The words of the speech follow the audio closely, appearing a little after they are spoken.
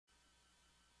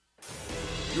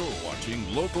You're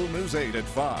watching Local News 8 at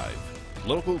 5.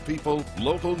 Local people,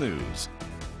 local news.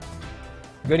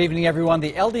 Good evening, everyone.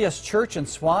 The LDS Church in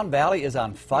Swan Valley is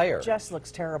on fire. It just looks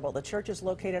terrible. The church is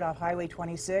located off Highway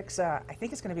 26. I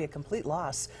think it's going to be a complete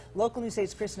loss. Local News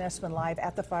 8's Chris Nestman live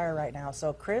at the fire right now.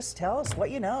 So, Chris, tell us what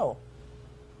you know.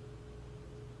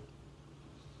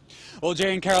 Well,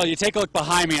 Jay and Carol, you take a look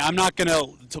behind me. I'm not going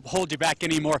to hold you back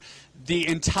anymore. The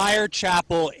entire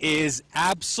chapel is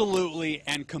absolutely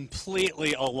and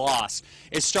completely a loss.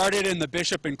 It started in the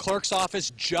bishop and clerk's office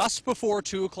just before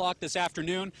 2 o'clock this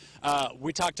afternoon.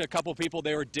 We talked to a couple people.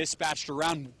 They were dispatched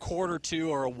around 1:45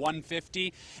 or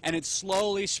 1:50, and it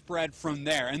slowly spread from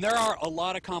there. And there are a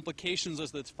lot of complications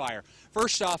with this fire.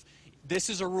 First off,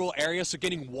 this is a rural area, so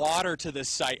getting water to this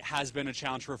site has been a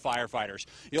challenge for firefighters.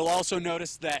 You'll also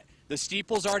notice that the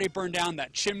steeple's already burned down.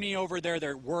 That chimney over there,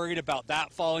 they're worried about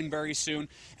that falling very soon.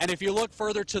 And if you look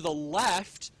further to the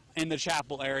left in the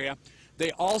chapel area,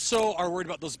 they also are worried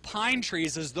about those pine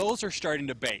trees as those are starting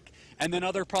to bake. And then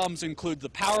other problems include the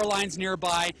power lines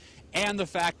nearby and the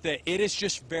fact that it is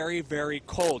just very, very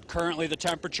cold. Currently, the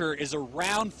temperature is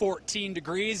around 14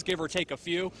 degrees, give or take a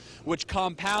few, which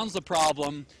compounds the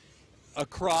problem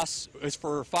across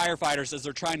for firefighters as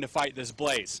they're trying to fight this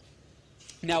blaze.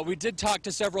 Now, we did talk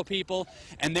to several people,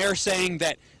 and they're saying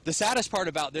that the saddest part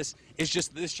about this is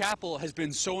just this chapel has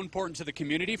been so important to the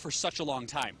community for such a long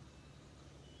time.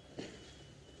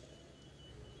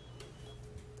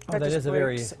 Oh, that is a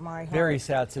very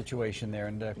sad situation there.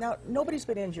 And now, nobody's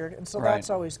been injured, and so right. That's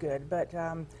always good. But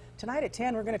tonight at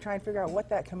 10, we're going to try and figure out what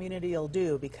that community will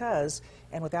do because,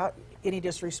 and without any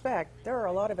disrespect, there are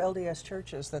a lot of LDS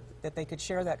churches that they could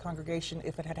share that congregation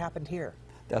if it had happened here.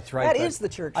 That's right. That is the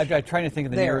church. I'm trying to think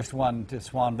of the nearest one to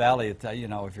Swan Valley. It's, you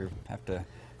know, if you have to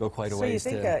go quite a ways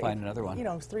to find another one. You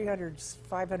know, 300,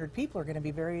 500 people are going to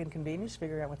be very inconvenienced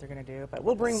figuring out what they're going to do. But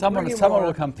we'll bring someone you will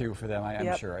more. come through for them.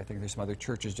 I'm sure. I think there's some other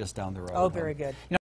churches just down the road. Oh, very good.